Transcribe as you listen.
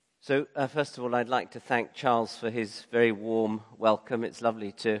So, first of all, I'd like to thank Charles for his very warm welcome. It's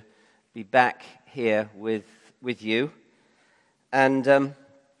lovely to be back here with you. And I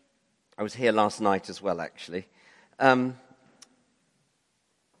was here last night as well, actually. At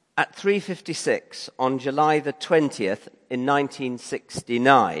 3:56 on July the 20th in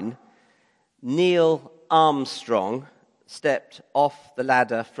 1969, Neil Armstrong stepped off the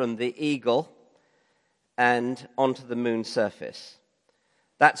ladder from the Eagle and onto the moon's surface.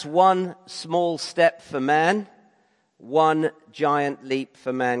 That's one small step for man, one giant leap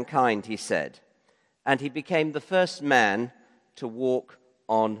for mankind, he said. And he became the first man to walk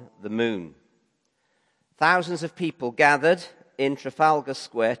on the moon. Thousands of people gathered in Trafalgar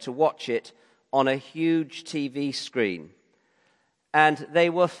Square to watch it on a huge TV screen. And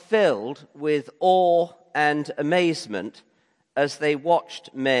they were filled with awe and amazement as they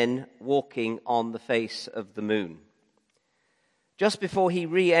watched men walking on the face of the moon. Just before he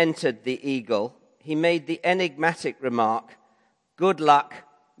re-entered the Eagle, he made the enigmatic remark, "Good luck,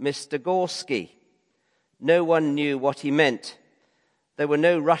 Mr. Gorsky." No one knew what he meant. There were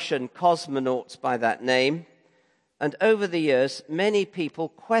no Russian cosmonauts by that name, and over the years, many people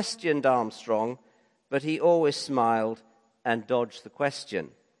questioned Armstrong, but he always smiled and dodged the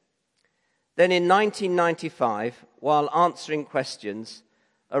question. Then in 1995, while answering questions,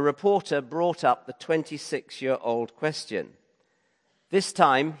 a reporter brought up the 26-year-old question. This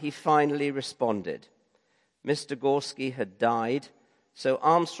time, he finally responded. Mr. Gorsky had died, so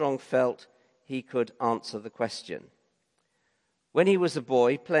Armstrong felt he could answer the question. When he was a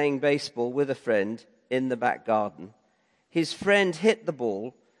boy playing baseball with a friend in the back garden, his friend hit the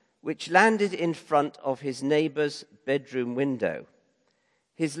ball, which landed in front of his neighbor's bedroom window.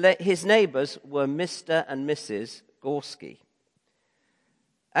 His neighbors were Mr. and Mrs. Gorsky.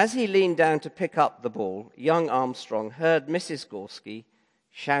 As he leaned down to pick up the ball, young Armstrong heard Mrs. Gorsky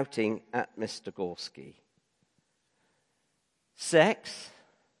shouting at Mr. Gorsky. "Sex?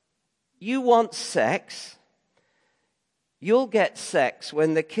 You want sex? You'll get sex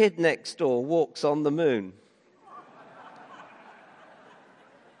when the kid next door walks on the moon."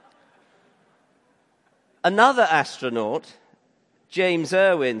 Another astronaut, James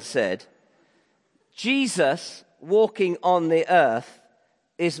Irwin, said, "Jesus walking on the earth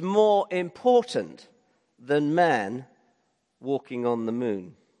is more important than man walking on the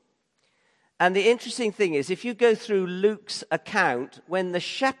moon." And the interesting thing is, if you go through Luke's account, when the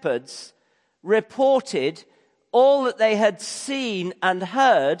shepherds reported all that they had seen and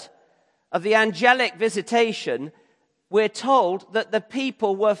heard of the angelic visitation, we're told that the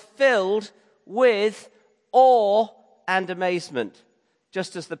people were filled with awe and amazement,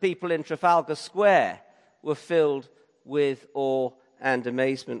 just as the people in Trafalgar Square were filled with awe and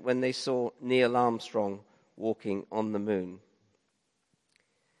amazement when they saw Neil Armstrong walking on the moon.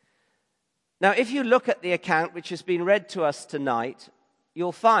 Now, if you look at the account which has been read to us tonight,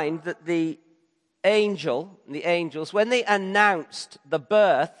 you'll find that the angels, when they announced the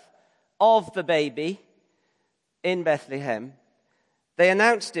birth of the baby in Bethlehem, they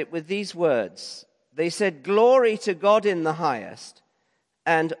announced it with these words. They said, "Glory to God in the highest,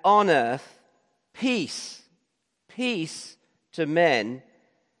 and on earth peace, peace to men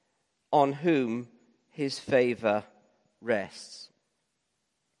on whom his favor rests."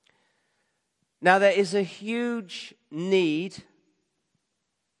 Now, there is a huge need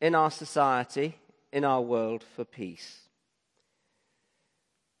in our society, in our world, for peace.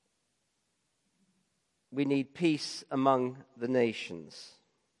 We need peace among the nations.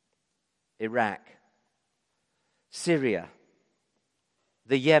 Iraq, Syria,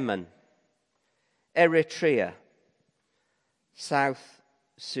 the Yemen, Eritrea, South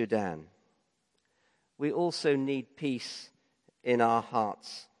Sudan. We also need peace in our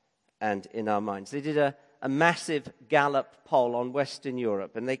hearts and in our minds. They did a massive Gallup poll on Western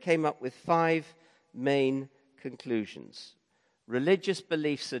Europe, and they came up with 5 main conclusions. Religious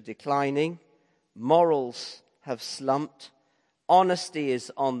beliefs are declining, morals have slumped, honesty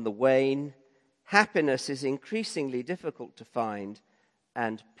is on the wane, happiness is increasingly difficult to find,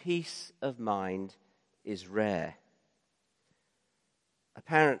 and peace of mind is rare.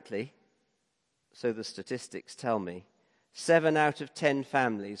 Apparently, so the statistics tell me, 7 out of 10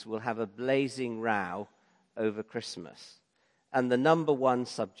 families will have a blazing row over Christmas, and the number one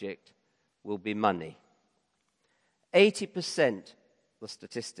subject will be money. 80%, the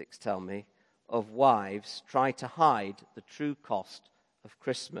statistics tell me, of wives try to hide the true cost of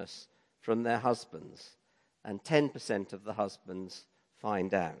Christmas from their husbands, and 10% of the husbands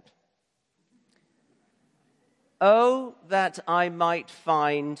find out. "Oh, that I might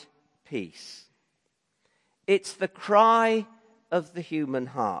find peace." It's the cry of the human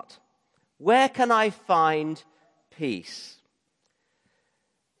heart. Where can I find peace?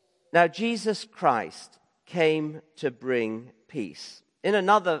 Now, Jesus Christ came to bring peace. In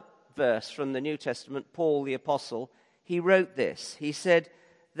another verse from the New Testament, Paul the Apostle, he wrote this. He said,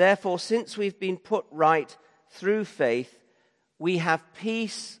 "Therefore, since we've been put right through faith, we have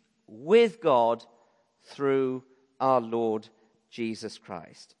peace with God through our Lord Jesus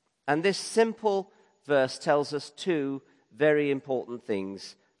Christ." And this simple verse tells us two very important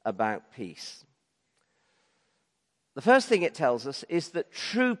things about peace. The first thing it tells us is that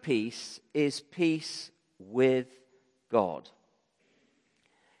true peace is peace with God.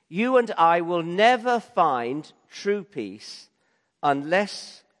 You and I will never find true peace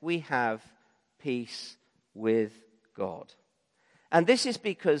unless we have peace with God. And this is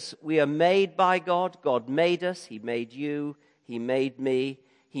because we are made by God. God made us. He made you. He made me.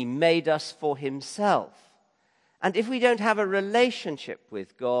 He made us for himself. And if we don't have a relationship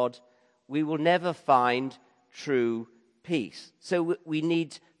with God, we will never find true peace. So we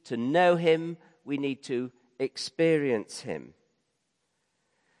need to know him. We need to experience him.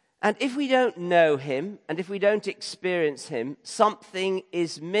 And if we don't know him, and if we don't experience him, something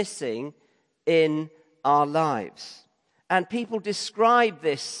is missing in our lives. And people describe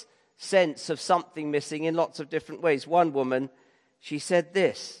this sense of something missing in lots of different ways. One woman, she said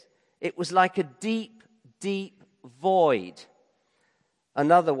this: it was like a deep, deep void.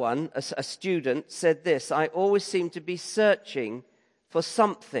 Another one, a student, said this: I always seem to be searching for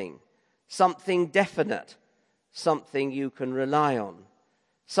something definite, something you can rely on,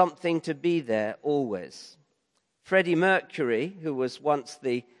 something to be there always. Freddie Mercury, who was once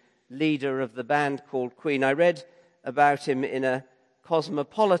the leader of the band called Queen, I read about him in a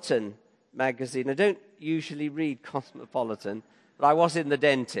Cosmopolitan magazine. I don't usually read Cosmopolitan, but I was in The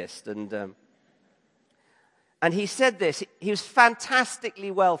Dentist, and he said this. He was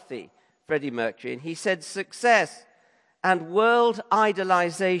fantastically wealthy, Freddie Mercury, and he said, "Success and world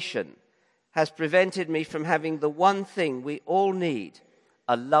idolization has prevented me from having the one thing we all need,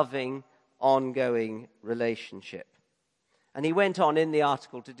 a loving, ongoing relationship." And he went on in the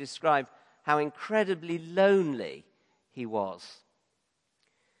article to describe how incredibly lonely he was.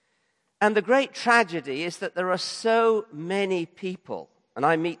 And the great tragedy is that there are so many people, and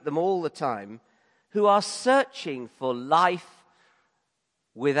I meet them all the time, who are searching for life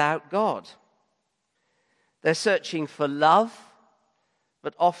without God. They're searching for love,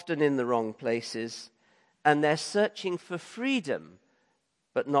 but often in the wrong places, and they're searching for freedom,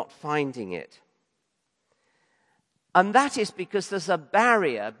 but not finding it. And that is because there's a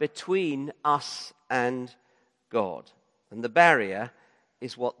barrier between us and God. And the barrier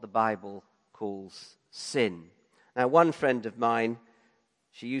is what the Bible calls sin. Now, one friend of mine,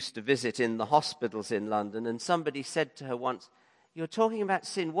 she used to visit in the hospitals in London, and somebody said to her once, "You're talking about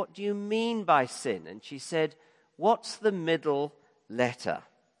sin. What do you mean by sin?" And she said, "What's the middle letter?"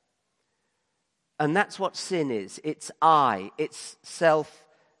 And that's what sin is. It's I. It's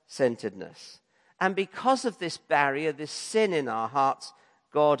self-centeredness. And because of this barrier, this sin in our hearts,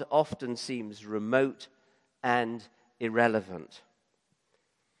 God often seems remote and irrelevant.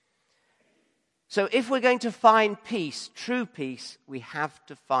 So if we're going to find peace, true peace, we have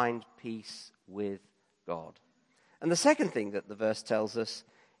to find peace with God. And the second thing that the verse tells us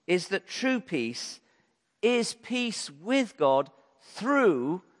is that true peace is peace with God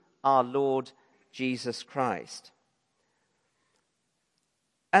through our Lord Jesus Christ.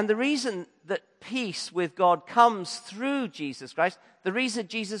 And the reason that peace with God comes through Jesus Christ, the reason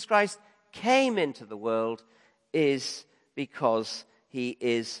Jesus Christ came into the world, is because he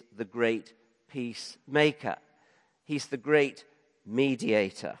is the great peacemaker. He's the great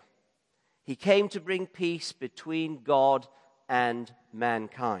mediator. He came to bring peace between God and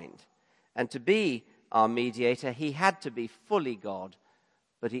mankind. And to be our mediator, he had to be fully God,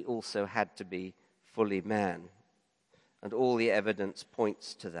 but he also had to be fully man. And all the evidence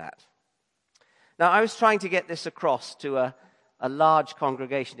points to that. Now, I was trying to get this across to a large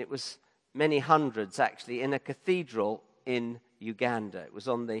congregation. It was many hundreds, actually, in a cathedral in Uganda. It was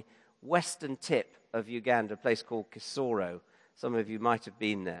on the western tip of Uganda, a place called Kisoro. Some of you might have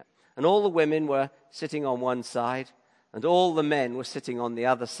been there. And all the women were sitting on one side, and all the men were sitting on the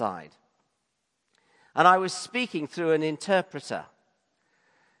other side. And I was speaking through an interpreter.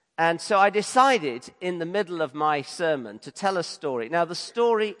 And so I decided in the middle of my sermon to tell a story. Now, the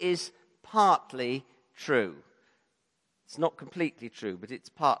story is partly true. It's not completely true, but it's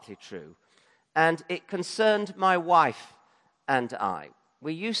partly true. And it concerned my wife and I.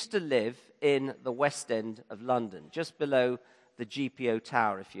 We used to live in the West End of London, just below the GPO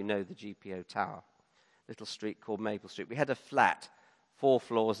Tower, if you know the GPO Tower. little street called Maple Street. We had a flat 4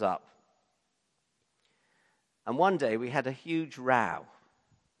 floors up. And one day we had a huge row.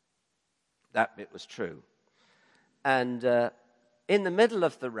 That bit was true. And in the middle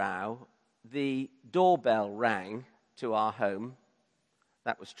of the row, the doorbell rang to our home.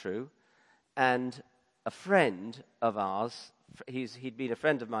 That was true. And a friend of ours, he'd been a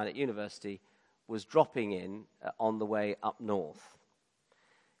friend of mine at university, was dropping in on the way up north.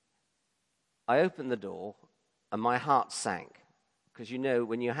 I opened the door and my heart sank. Because you know,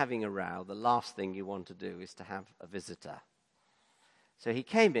 when you're having a row, the last thing you want to do is to have a visitor. So he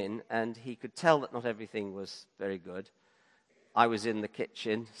came in and he could tell that not everything was very good. I was in the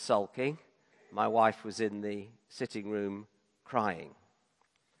kitchen sulking. My wife was in the sitting room crying.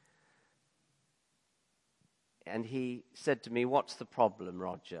 And he said to me, "What's the problem,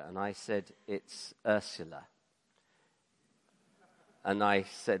 Roger?" And I said, "It's Ursula." And I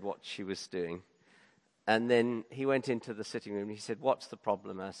said what she was doing. And then he went into the sitting room and he said, "What's the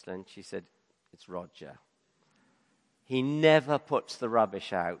problem, Ursula?" And she said, "It's Roger. He never puts the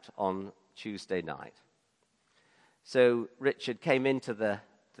rubbish out on Tuesday night." So Richard came into the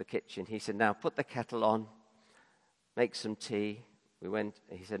kitchen. He said, "Now put the kettle on, make some tea."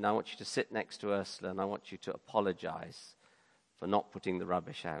 He said, "Now I want you to sit next to Ursula and I want you to apologize for not putting the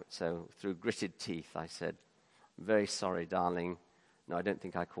rubbish out." So through gritted teeth, I said, "I'm very sorry, darling." No, I don't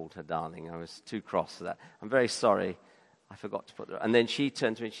think I called her darling. I was too cross for that. "I'm very sorry. I forgot to put the..." And then she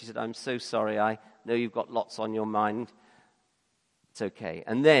turned to me and she said, "I'm so sorry. I know you've got lots on your mind. It's okay."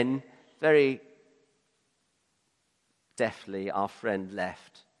 And then, very deftly, our friend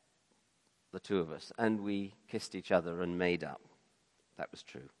left, the two of us, and we kissed each other and made up. That was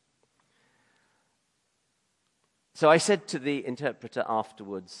true. So I said to the interpreter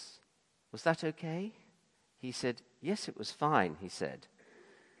afterwards, "Was that okay?" He said, "Yes, it was fine," he said.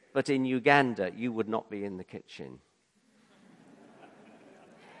 "But in Uganda, you would not be in the kitchen."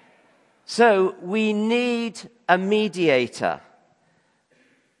 So we need a mediator.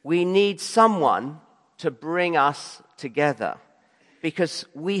 We need someone to bring us together because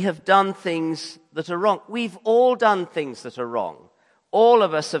we have done things that are wrong. We've all done things that are wrong. All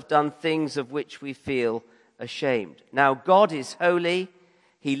of us have done things of which we feel ashamed. Now, God is holy.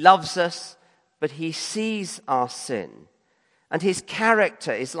 He loves us, but he sees our sin. And his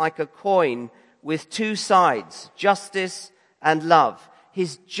character is like a coin with 2 sides, justice and love.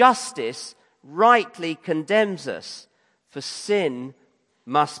 His justice rightly condemns us, for sin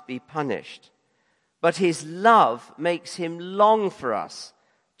must be punished. But his love makes him long for us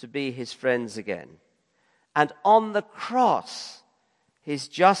to be his friends again. And on the cross, his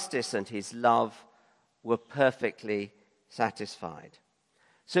justice and his love were perfectly satisfied.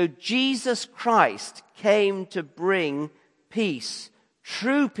 So Jesus Christ came to bring peace,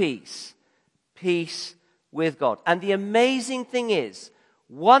 true peace, peace with God. And the amazing thing is,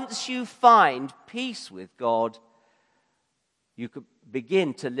 once you find peace with God, you could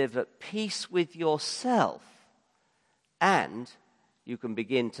begin to live at peace with yourself, and you can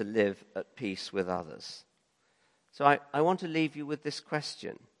begin to live at peace with others. So I want to leave you with this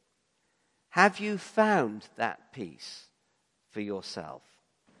question. Have you found that peace for yourself?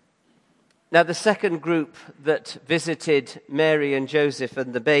 Now, the second group that visited Mary and Joseph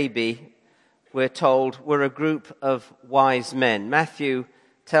and the baby, we're told, were a group of wise men. Matthew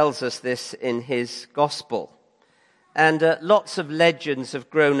tells us this in his gospel. And lots of legends have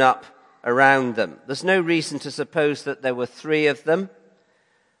grown up around them. There's no reason to suppose that there were 3 of them,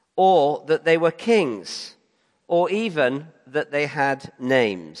 or that they were kings, or even that they had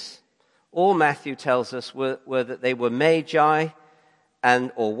names. All Matthew tells us were that they were magi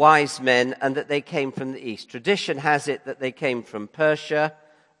or wise men, and that they came from the east. Tradition has it that they came from Persia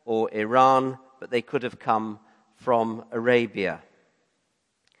or Iran, but they could have come from Arabia.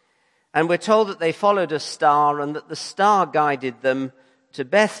 And we're told that they followed a star, and that the star guided them to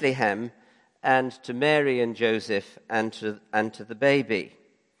Bethlehem and to Mary and Joseph and to the baby.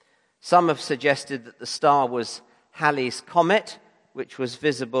 Some have suggested that the star was Halley's Comet, which was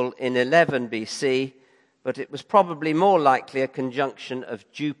visible in 11 BC, but it was probably more likely a conjunction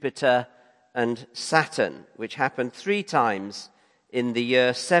of Jupiter and Saturn, which happened 3 times in the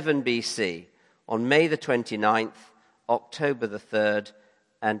year 7 BC, on May the 29th, October the 3rd,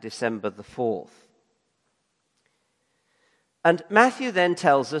 and December the 4th. And Matthew then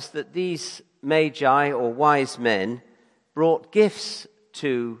tells us that these magi or wise men brought gifts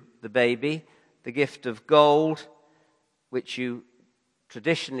to the baby, the gift of gold, which you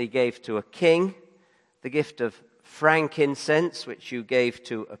traditionally gave to a king, the gift of frankincense, which you gave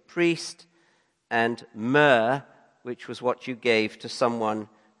to a priest, and myrrh, which was what you gave to someone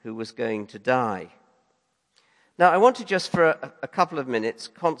who was going to die. Now, I want to just for a couple of minutes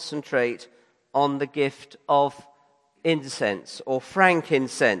concentrate on the gift of incense or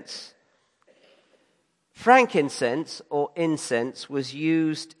frankincense. Frankincense or incense was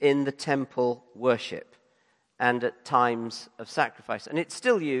used in the temple worship and at times of sacrifice. And it's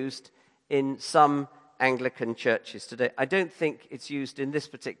still used in some Anglican churches today. I don't think it's used in this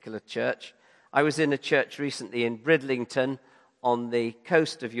particular church. I was in a church recently in Bridlington on the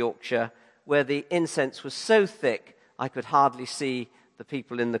coast of Yorkshire where the incense was so thick I could hardly see the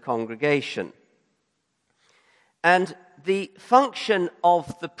people in the congregation. And the function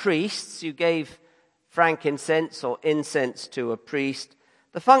of the priests, you gave frankincense or incense to a priest,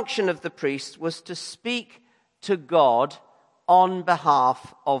 the function of the priest was to speak to God on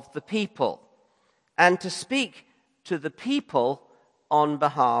behalf of the people and to speak to the people on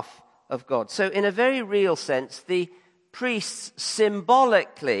behalf of God. So in a very real sense, the priests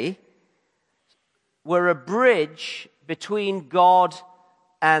symbolically were a bridge between God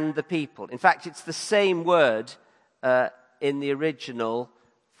and the people. In fact, it's the same word in the original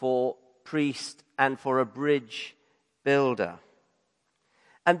for priest and for a bridge builder.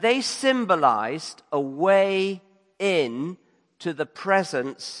 And they symbolized a way in to the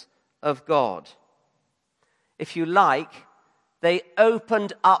presence of God. If you like, they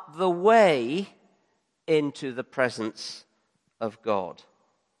opened up the way into the presence of God.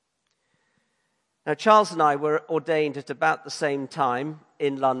 Now, Charles and I were ordained at about the same time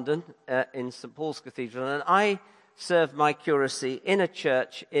in London, in St. Paul's Cathedral, and I served my curacy in a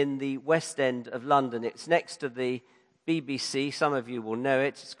church in the West End of London. It's next to the BBC. Some of you will know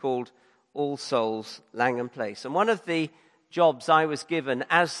it. It's called All Souls Langham Place. And one of the jobs I was given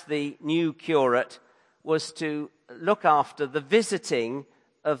as the new curate was to look after the visiting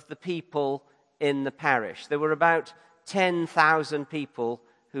of the people in the parish. There were about 10,000 people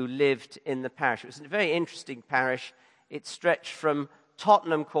who lived in the parish. It was a very interesting parish. It stretched from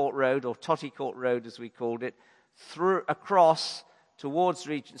Tottenham Court Road, or Totty Court Road as we called it, through across towards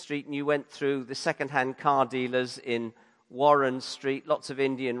Regent Street, and you went through the second-hand car dealers in Warren Street, lots of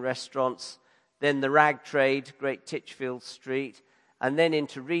Indian restaurants, then the rag trade, Great Titchfield Street, and then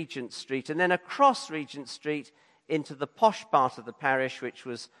into Regent Street, and then across Regent Street into the posh part of the parish, which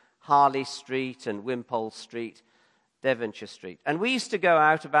was Harley Street and Wimpole Street, Devonshire Street. And we used to go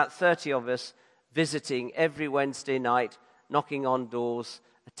out, about 30 of us, visiting every Wednesday night, knocking on doors,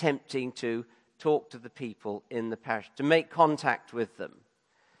 attempting to talk to the people in the parish, to make contact with them.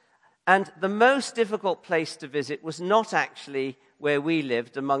 And the most difficult place to visit was not actually where we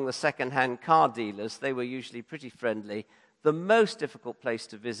lived, among the second-hand car dealers. They were usually pretty friendly. The most difficult place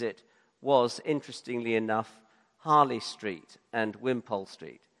to visit was, interestingly enough, Harley Street and Wimpole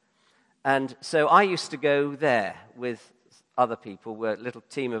Street. And so I used to go there with other people, where a little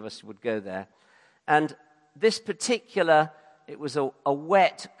team of us would go there. And this particular, it was a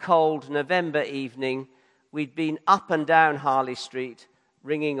wet, cold November evening. We'd been up and down Harley Street,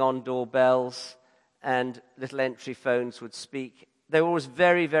 ringing on doorbells, and little entry phones would speak. They were always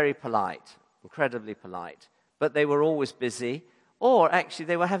very, very polite, incredibly polite. But they were always busy, or actually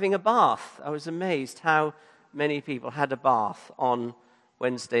they were having a bath. I was amazed how many people had a bath on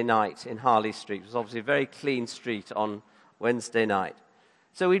Wednesday night in Harley Street. It was obviously a very clean street on Wednesday night.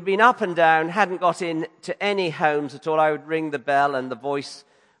 So we'd been up and down, hadn't got into any homes at all. I would ring the bell and the voice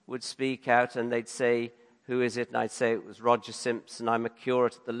would speak out and they'd say, "Who is it?" And I'd say, "It was Roger Simpson. I'm a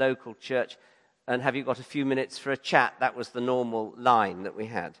curate at the local church. And have you got a few minutes for a chat?" That was the normal line that we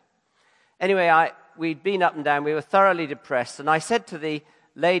had. Anyway, we'd been up and down. We were thoroughly depressed. And I said to the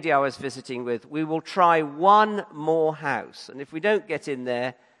lady I was visiting with, "We will try one more house. And if we don't get in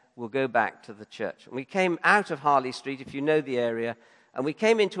there, we'll go back to the church." And we came out of Harley Street, if you know the area, and we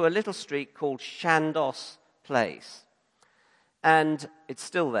came into a little street called Chandos Place. And it's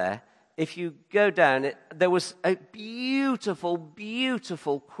still there. If you go down it, there was a beautiful,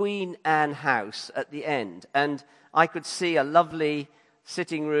 beautiful Queen Anne house at the end. And I could see a lovely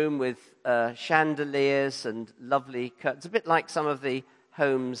sitting room with chandeliers and lovely curtains, a bit like some of the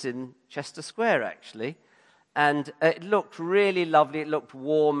homes in Chester Square, actually. And it looked really lovely. It looked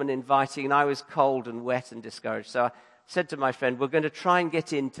warm and inviting, and I was cold and wet and discouraged. So I said to my friend, "We're going to try and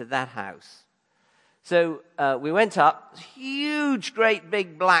get into that house." So we went up. Huge, great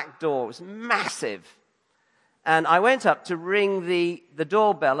big black door. It was massive. And I went up to ring the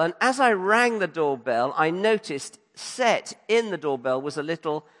doorbell. And as I rang the doorbell, I noticed set in the doorbell was a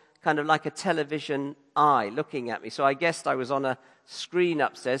little kind of like a television eye looking at me. So I guessed I was on a screen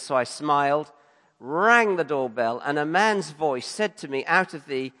upstairs. So I smiled, rang the doorbell, and a man's voice said to me out of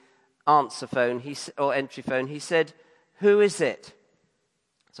the answer phone, or entry phone, he said, "Who is it?"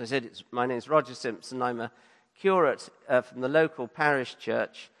 So I said, "My name's Roger Simpson. I'm a curate from the local parish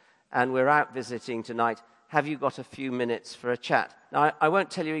church, and we're out visiting tonight. Have you got a few minutes for a chat? Now, I won't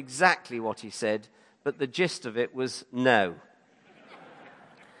tell you exactly what he said, but the gist of it was no.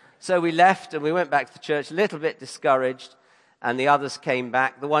 So we left and we went back to the church, a little bit discouraged, and the others came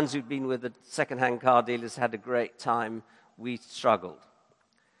back. The ones who'd been with the second-hand car dealers had a great time. We struggled.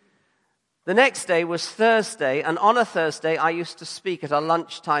 The next day was Thursday, and on a Thursday I used to speak at a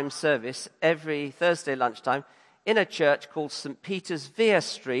lunchtime service every Thursday lunchtime in a church called St. Peter's Vere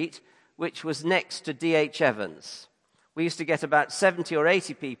Street, which was next to D.H. Evans. We used to get about 70 or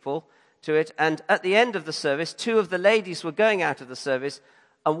 80 people to it, and at the end of the service, two of the ladies were going out of the service,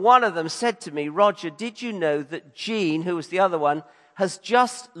 and one of them said to me, "Roger, did you know that Jean, who was the other one, has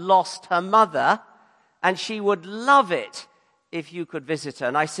just lost her mother, and she would love it if you could visit her?"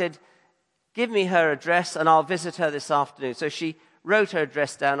 And I said, "Give me her address, and I'll visit her this afternoon." So she wrote her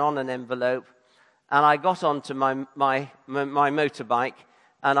address down on an envelope, and I got onto my motorbike,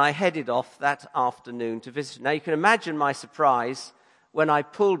 and I headed off that afternoon to visit her. Now, you can imagine my surprise when I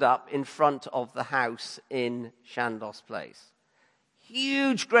pulled up in front of the house in Chandos Place.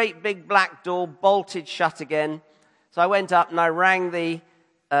 Huge, great big black door, bolted shut again. So I went up and I rang the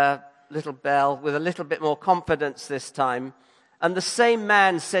little bell with a little bit more confidence this time. And the same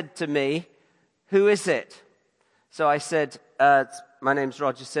man said to me, "Who is it?" So I said, "My name's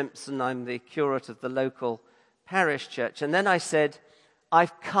Roger Simpson. I'm the curate of the local parish church." And then I said,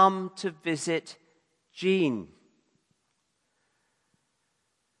 "I've come to visit Jean."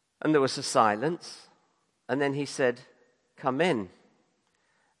 And there was a silence. And then he said, "Come in."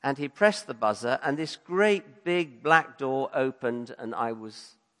 And he pressed the buzzer, and this great big black door opened, and I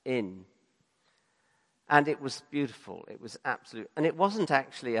was in. And it was beautiful. It was absolute. And it wasn't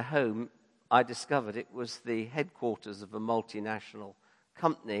actually a home, I discovered. It was the headquarters of a multinational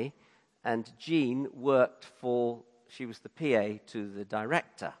company, and Jean worked for, she was the PA to the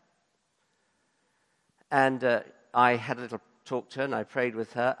director. And I had a little talk to her, and I prayed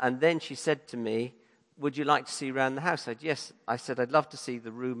with her, and then she said to me, "Would you like to see around the house?" I said, "Yes." I said, "I'd love to see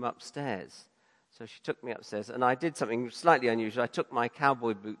the room upstairs." So she took me upstairs, and I did something slightly unusual. I took my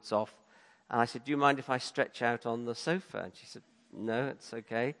cowboy boots off, and I said, "Do you mind if I stretch out on the sofa?" And she said, "No, it's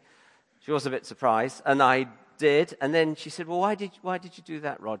okay." She was a bit surprised, and I did. And then she said, "Well, why did you do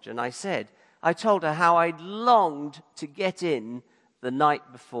that, Roger?" And I told her how I'd longed to get in the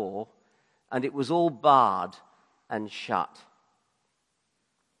night before, and it was all barred and shut,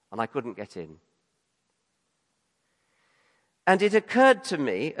 and I couldn't get in. And it occurred to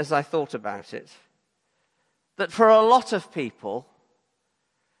me, as I thought about it, that for a lot of people,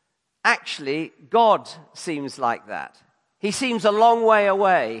 actually, God seems like that. He seems a long way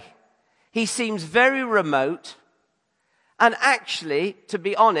away. He seems very remote, and actually, to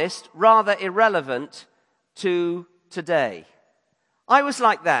be honest, rather irrelevant to today. I was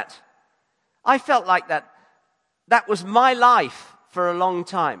like that. I felt like that. That was my life for a long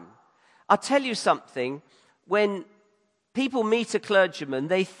time. I'll tell you something. When people meet a clergyman,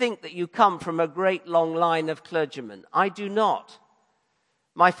 they think that you come from a great long line of clergymen. I do not.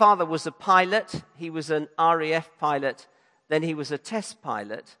 My father was a pilot. He was an RAF pilot. Then he was a test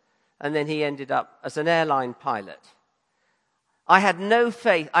pilot. And then he ended up as an airline pilot. I had no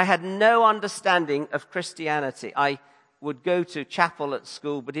faith. I had no understanding of Christianity. I would go to chapel at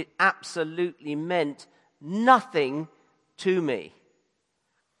school, but it absolutely meant nothing to me.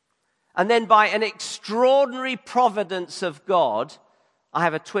 And then by an extraordinary providence of God, I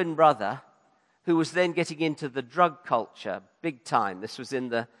have a twin brother who was then getting into the drug culture big time. This was in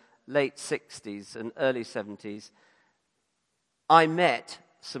the late 60s and early 70s. I met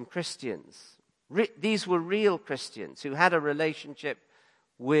some Christians. These were real Christians who had a relationship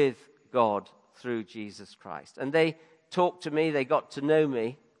with God through Jesus Christ. And they talked to me, they got to know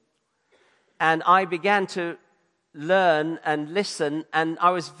me, and I began to learn and listen, and I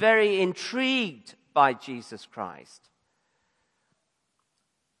was very intrigued by Jesus Christ.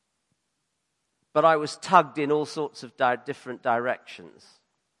 But I was tugged in all sorts of different directions.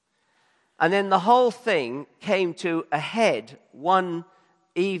 And then the whole thing came to a head one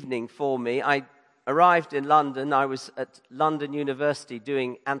evening for me. I arrived in London. I was at London University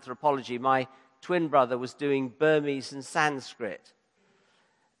doing anthropology. My twin brother was doing Burmese and Sanskrit.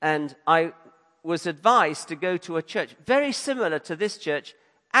 And I was advised to go to a church very similar to this church,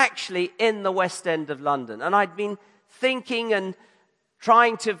 actually in the West End of London. And I'd been thinking and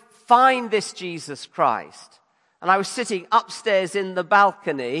trying to find this Jesus Christ. And I was sitting upstairs in the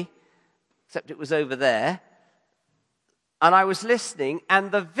balcony, except it was over there, and I was listening, and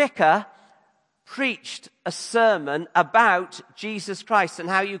the vicar preached a sermon about Jesus Christ and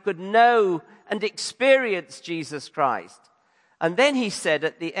how you could know and experience Jesus Christ. And then he said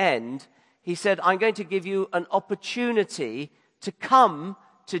at the end, he said, I'm going to give you an opportunity to come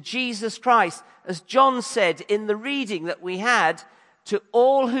to Jesus Christ. As John said in the reading that we had, to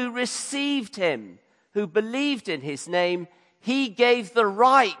all who received him, who believed in his name, he gave the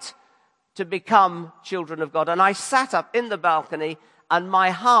right to become children of God. And I sat up in the balcony and my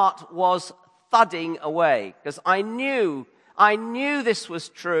heart was thudding away because I knew this was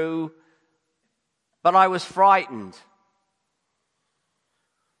true, but I was frightened.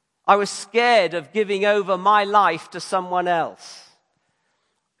 I was scared of giving over my life to someone else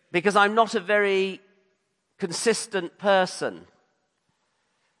because I'm not a very consistent person.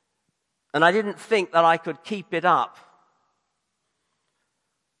 And I didn't think that I could keep it up.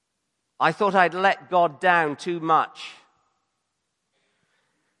 I thought I'd let God down too much.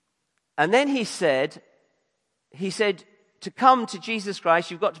 And then he said, to come to Jesus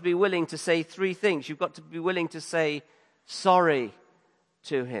Christ, you've got to be willing to say three things. You've got to be willing to say sorry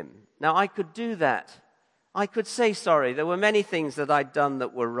to him. Now, I could do that. I could say sorry. There were many things that I'd done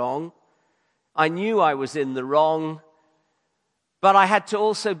that were wrong. I knew I was in the wrong. But I had to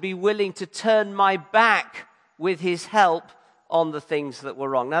also be willing to turn my back with his help on the things that were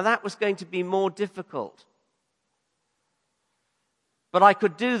wrong. Now, that was going to be more difficult. But I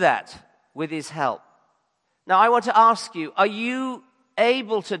could do that with his help. Now, I want to ask you, are you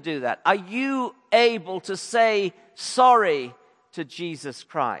able to do that? Are you able to say sorry to Jesus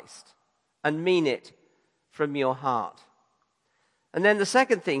Christ and mean it from your heart? And then the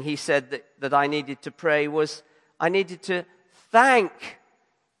second thing he said that I needed to pray was I needed to thank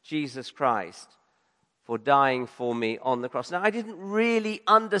Jesus Christ for dying for me on the cross. Now, I didn't really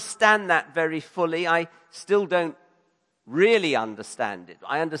understand that very fully. I still don't really understand it.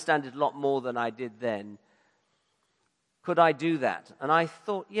 I understand it a lot more than I did then. Could I do that? And I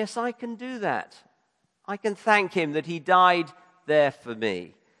thought, yes, I can do that. I can thank him that he died there for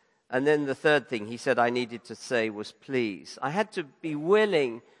me. And then the third thing he said I needed to say was please. I had to be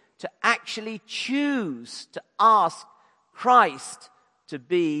willing to actually choose to ask Christ to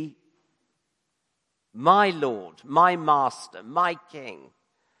be my Lord, my Master, my King.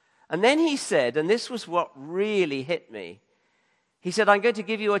 And then he said, and this was what really hit me, he said, I'm going to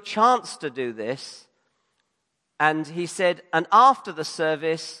give you a chance to do this. And he said, and after the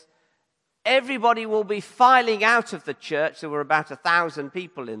service, everybody will be filing out of the church. There were about 1,000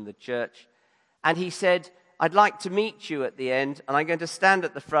 people in the church. And he said, I'd like to meet you at the end, and I'm going to stand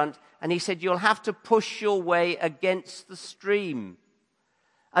at the front. And he said, you'll have to push your way against the stream.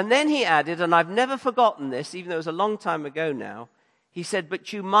 And then he added, and I've never forgotten this, even though it was a long time ago now, he said,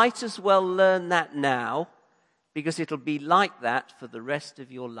 but you might as well learn that now, because it'll be like that for the rest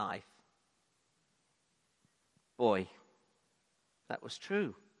of your life. Boy, that was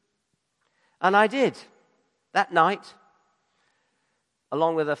true. And I did. That night,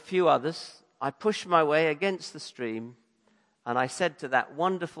 along with a few others, I pushed my way against the stream, and I said to that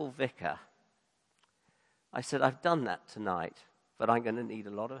wonderful vicar, I said, I've done that tonight, but I'm going to need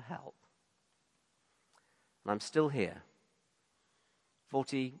a lot of help. And I'm still here,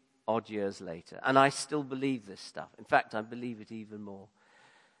 40-odd years later, and I still believe this stuff. In fact, I believe it even more.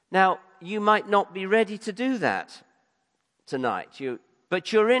 Now, you might not be ready to do that tonight,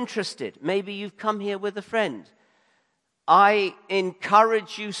 but you're interested. Maybe you've come here with a friend. I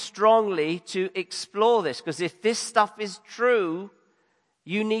encourage you strongly to explore this, because if this stuff is true,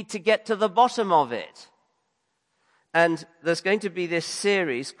 you need to get to the bottom of it. And there's going to be this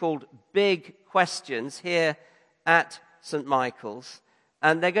series called Big Questions here at St. Michael's,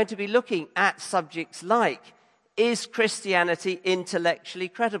 and they're going to be looking at subjects like, is Christianity intellectually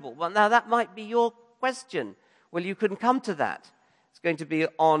credible? Well, now that might be your question. Well, you can come to that. It's going to be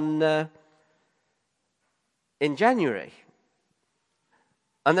on in January.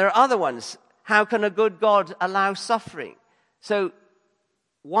 And there are other ones. How can a good God allow suffering? So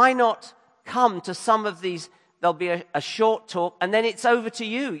why not come to some of these? There'll be a short talk, and then it's over to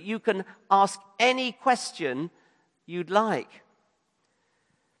you. You can ask any question you'd like.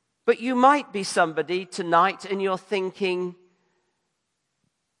 But you might be somebody tonight and you're thinking,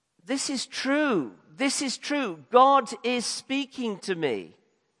 this is true. This is true. God is speaking to me.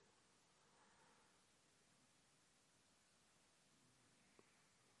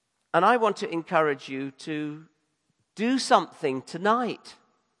 And I want to encourage you to do something tonight.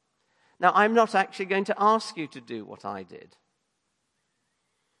 Now, I'm not actually going to ask you to do what I did.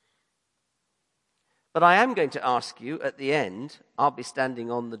 But I am going to ask you at the end, I'll be standing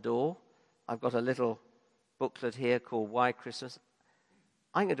on the door. I've got a little booklet here called Why Christmas.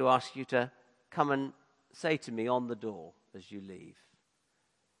 I'm going to ask you to come and say to me on the door as you leave,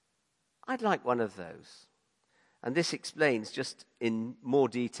 I'd like one of those. And this explains, just in more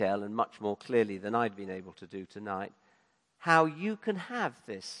detail and much more clearly than I'd been able to do tonight, how you can have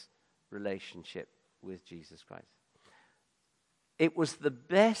this relationship with Jesus Christ. It was the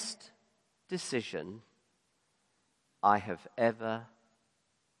best decision I have ever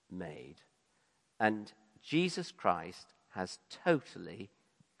made. And Jesus Christ has totally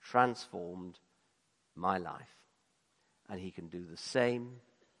transformed my life. And he can do the same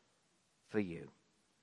for you.